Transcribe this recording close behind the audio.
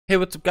Hey,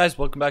 what's up guys,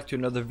 welcome back to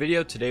another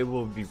video. Today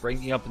we'll be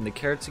ranking up in the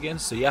carrots again,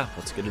 so yeah,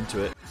 let's get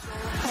into it.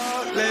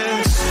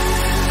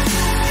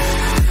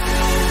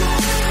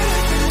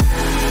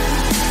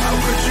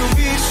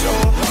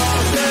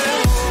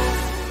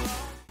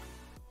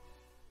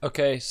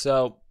 Okay,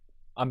 so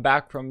I'm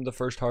back from the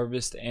first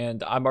harvest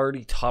and I'm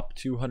already top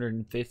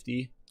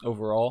 250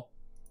 overall,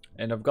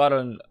 and I've got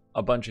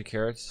a bunch of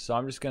carrots, so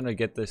I'm just gonna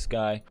get this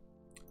guy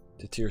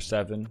to tier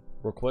 7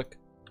 real quick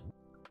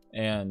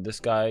and this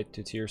guy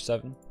to tier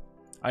 7.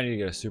 I need to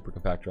get a super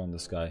compactor on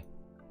this guy.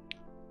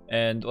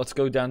 And let's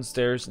go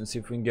downstairs and see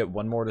if we can get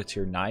one more to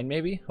tier 9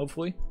 maybe,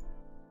 hopefully.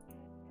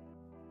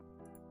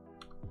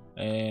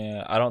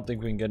 And I don't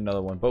think we can get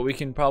another one, but we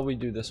can probably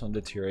do this one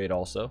to tier 8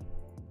 also.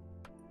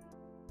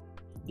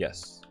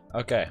 Yes.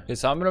 Okay,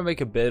 so I'm going to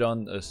make a bid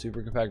on a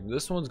super compactor.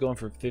 This one's going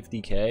for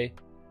 50k.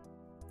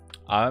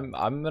 I'm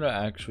going to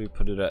actually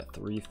put it at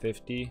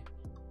 350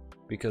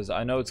 because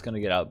I know it's going to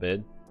get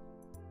outbid.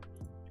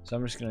 So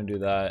I'm just going to do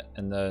that,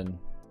 and then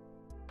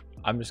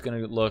I'm just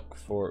gonna look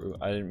for,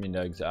 I didn't mean to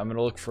exit. I'm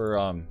gonna look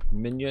for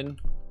minion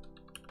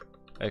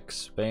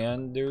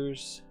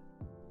expanders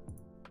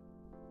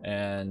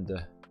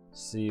and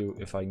see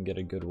if I can get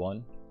a good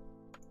one.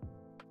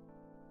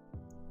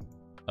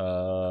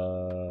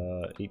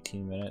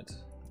 18 minutes.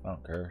 I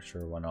don't care.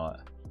 Sure, why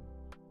not?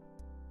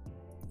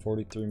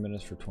 43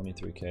 minutes for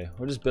 23k.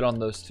 We'll just bid on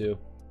those two.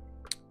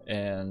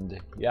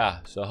 And yeah,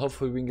 so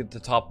hopefully we can get the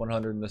top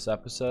 100 in this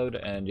episode.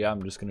 And yeah,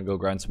 I'm just gonna go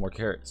grind some more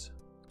carrots.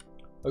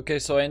 Okay,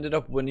 so I ended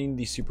up winning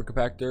the super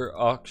compactor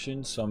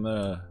auction, so I'm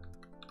gonna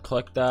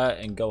collect that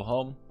and go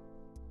home,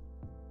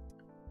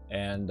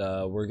 and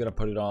we're gonna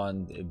put it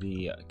on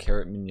the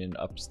carrot minion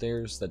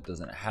upstairs that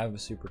doesn't have a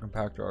super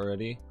compactor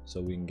already, so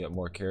we can get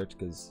more carrots,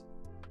 because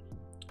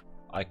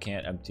I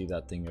can't empty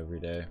that thing every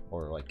day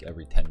or like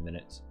every 10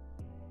 minutes.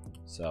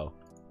 So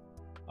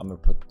I'm gonna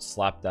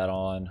slap that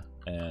on,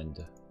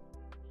 and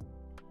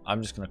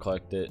I'm just gonna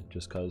collect it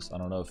just because I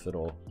don't know if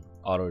it'll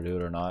auto do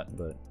it or not,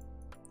 but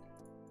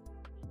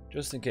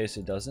just in case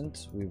it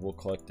doesn't, we will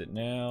collect it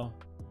now,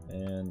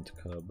 and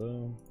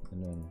kaboom,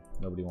 and then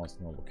nobody wants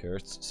normal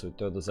carrots, so we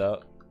throw those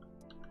out,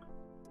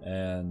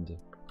 and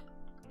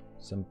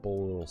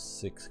simple little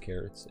 6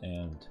 carrots,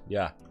 and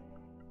yeah.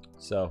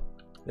 So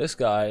this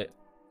guy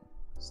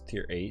is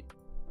tier 8.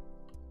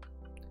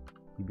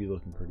 He'd be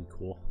looking pretty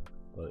cool,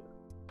 but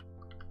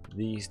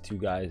these two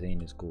guys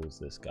ain't as cool as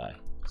this guy,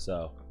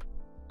 so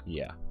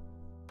yeah.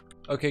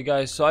 Okay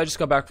guys, so I just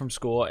got back from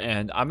school,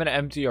 and I'm gonna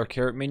empty our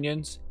carrot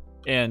minions.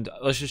 And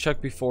let's just check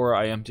before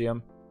I empty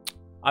them.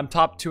 I'm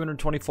top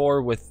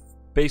 224 with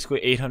basically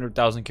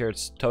 800,000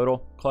 carrots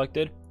total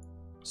collected.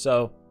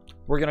 So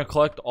we're going to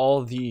collect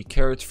all the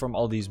carrots from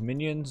all these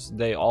minions.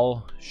 They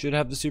all should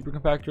have the super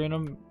compactor in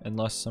them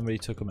unless somebody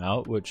took them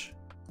out, which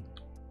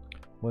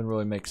wouldn't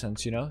really make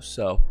sense, you know.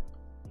 So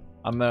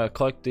I'm going to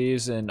collect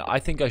these, and I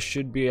think I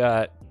should be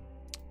at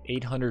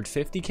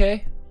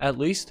 850k at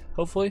least,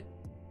 hopefully,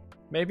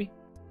 maybe.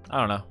 I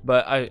don't know,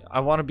 but I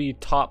want to be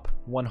top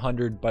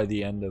 100 by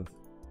the end of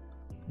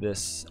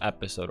this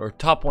episode, or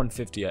top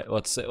 150.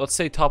 Let's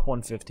say top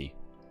 150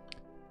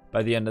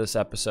 by the end of this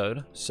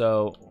episode.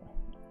 So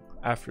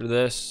after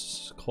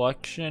this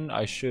collection,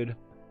 I should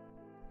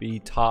be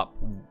top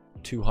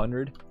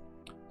 200.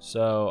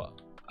 So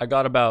I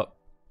got about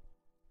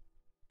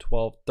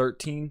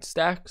 13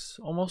 stacks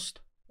almost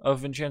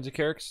of enchanted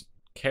carrots,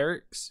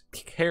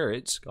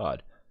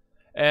 God.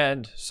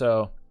 And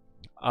so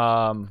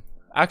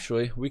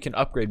actually, we can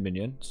upgrade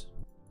minions.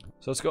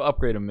 So let's go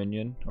upgrade a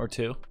minion or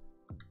two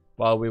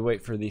while we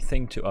wait for the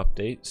thing to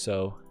update.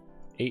 So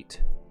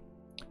 8,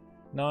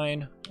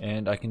 9,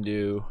 and I can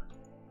do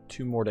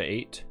 2 more to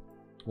 8,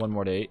 1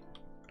 more to 8.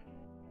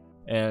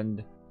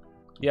 And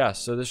yeah,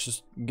 so this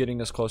is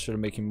getting us closer to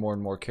making more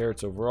and more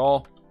carrots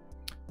overall.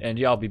 And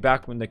yeah, I'll be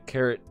back when the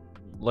carrot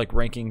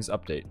rankings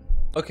update.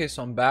 Okay,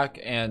 so I'm back,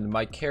 and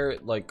my carrot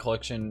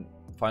collection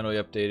finally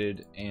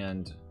updated,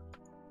 and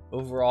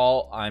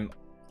overall I'm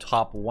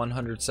top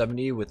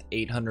 170 with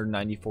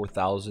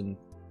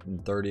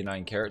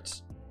 894,039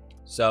 carrots.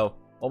 So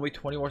only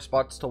 20 more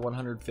spots to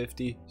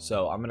 150.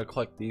 So I'm gonna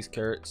collect these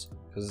carrots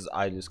because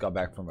I just got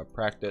back from a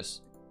practice,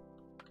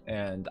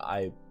 and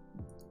I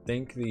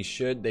think these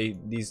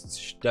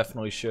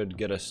definitely should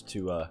get us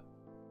to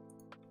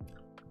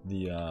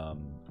the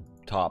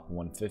top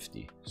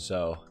 150.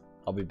 So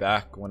I'll be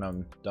back when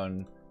I'm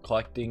done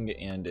collecting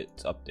and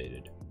it's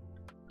updated.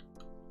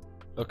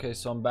 Okay,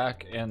 so I'm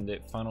back and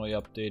it finally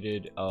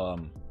updated.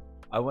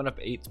 I went up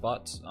 8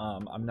 spots.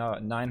 I'm now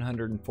at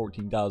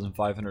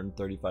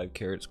 914,535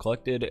 carrots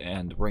collected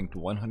and ranked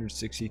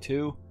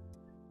 162.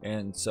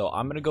 And so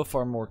I'm gonna go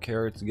farm more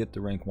carrots to get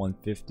to rank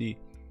 150.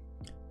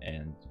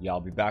 And yeah,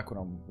 I'll be back when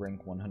I'm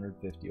rank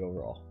 150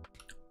 overall.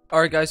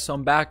 Alright guys, so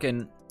I'm back,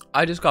 and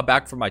I just got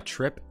back from my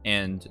trip,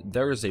 and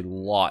there is a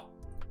lot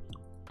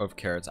of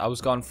carrots. I was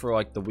gone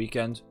for the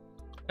weekend,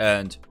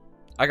 and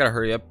I gotta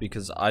hurry up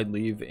because I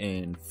leave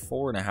in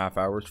 4.5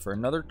 hours for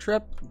another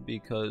trip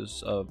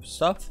because of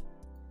stuff.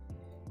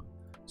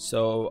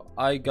 So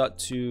I got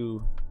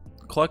to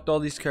collect all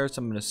these carrots.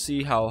 I'm gonna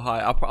see how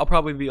high. I'll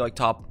probably be like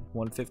top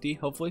 150,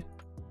 hopefully.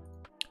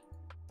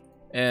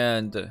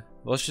 And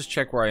let's just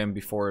check where I am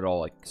before it all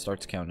like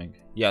starts counting.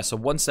 Yeah, so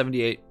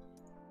 178.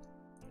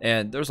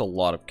 And there's a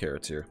lot of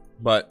carrots here,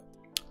 but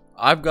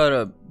I've got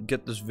to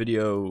get this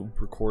video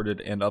recorded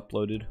and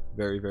uploaded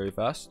very, very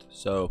fast.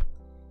 So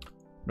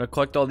I'm gonna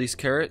collect all these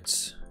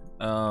carrots.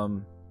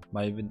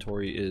 My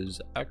inventory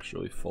is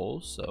actually full,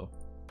 so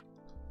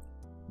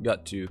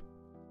got to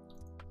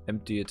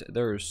empty it.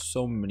 There are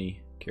so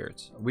many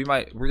carrots. We're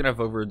gonna have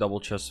over a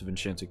double chest of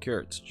enchanted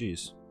carrots.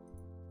 Jeez,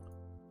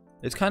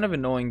 it's kind of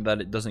annoying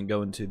that it doesn't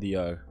go into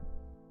the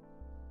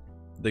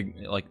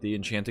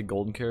enchanted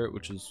golden carrot,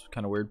 which is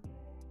kind of weird,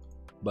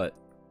 but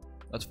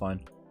that's fine.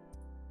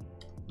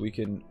 We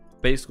can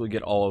basically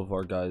get all of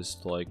our guys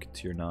to like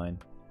tier 9.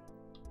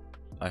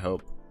 I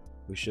hope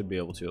we should be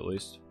able to, at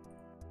least.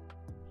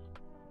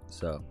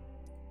 So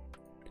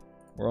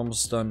we're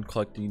almost done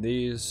collecting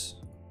these,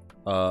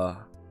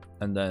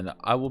 and then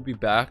I will be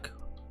back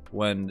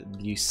when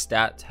the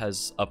stat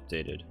has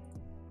updated.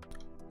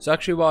 So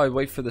actually, while I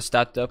wait for the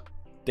stat to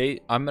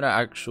update, I'm gonna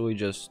actually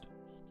just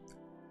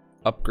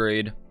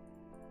upgrade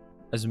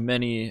as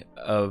many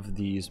of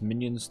these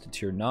minions to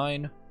tier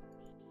 9.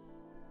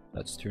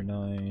 That's tier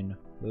 9.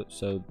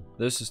 So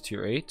this is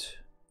tier 8.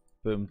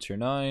 Boom, tier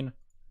 9.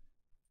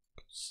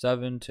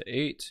 7 to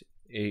 8.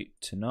 8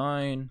 to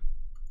 9.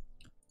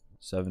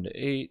 7 to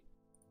 8.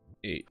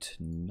 8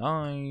 to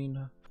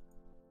 9.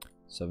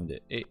 7 to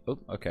 8. Oh,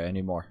 okay, I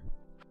need more.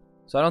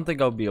 So I don't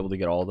think I'll be able to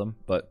get all of them,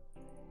 but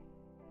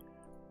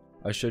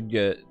I should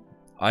get...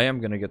 I am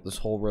going to get this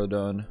whole row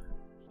done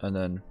and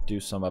then do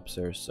some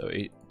upstairs. So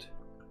 8,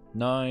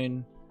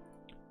 9,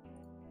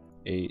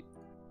 8,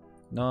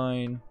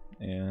 9,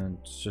 and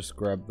just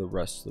grab the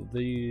rest of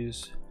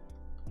these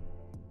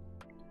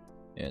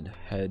and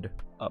head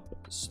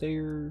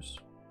upstairs.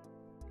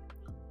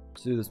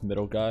 Let's do this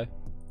middle guy,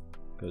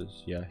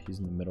 because yeah, he's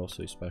in the middle,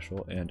 so he's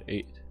special. And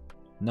 8,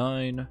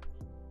 9,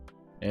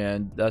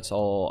 and that's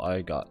all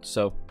I got.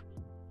 So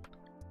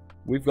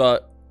we've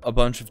got a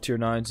bunch of tier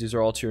 9s. These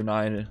are all tier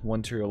 9 and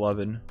 1 tier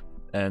 11,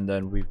 and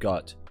then we've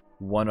got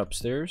 1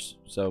 upstairs.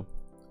 So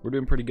we're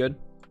doing pretty good.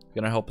 It's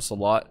gonna help us a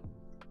lot,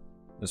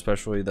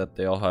 especially that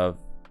they all have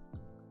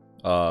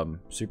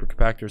super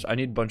compactors. I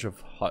need a bunch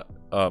of hot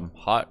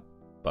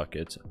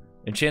buckets,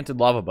 enchanted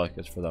lava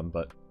buckets for them,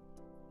 but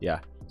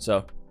yeah.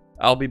 So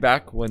I'll be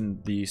back when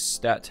the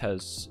stat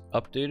has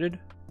updated.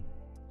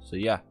 So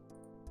yeah,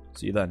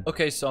 see you then.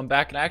 Okay, so I'm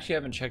back, and I actually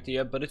haven't checked it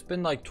yet, but it's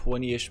been like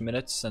 20-ish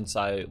minutes since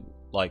I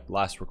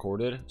last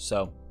recorded.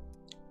 So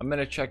I'm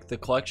gonna check the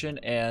collection,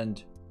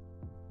 and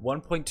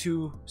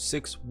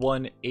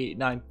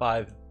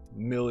 1.261895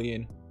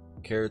 million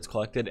carrots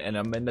collected, and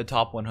I'm in the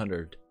top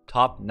 100,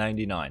 top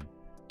 99.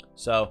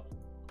 So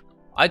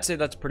I'd say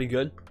that's pretty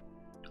good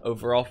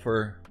overall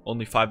for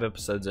only 5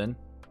 episodes in.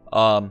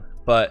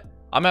 But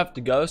I'm gonna have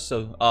to go.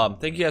 So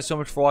thank you guys so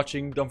much for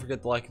watching. Don't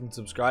forget to like and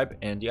subscribe,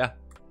 and yeah,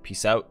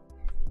 peace out.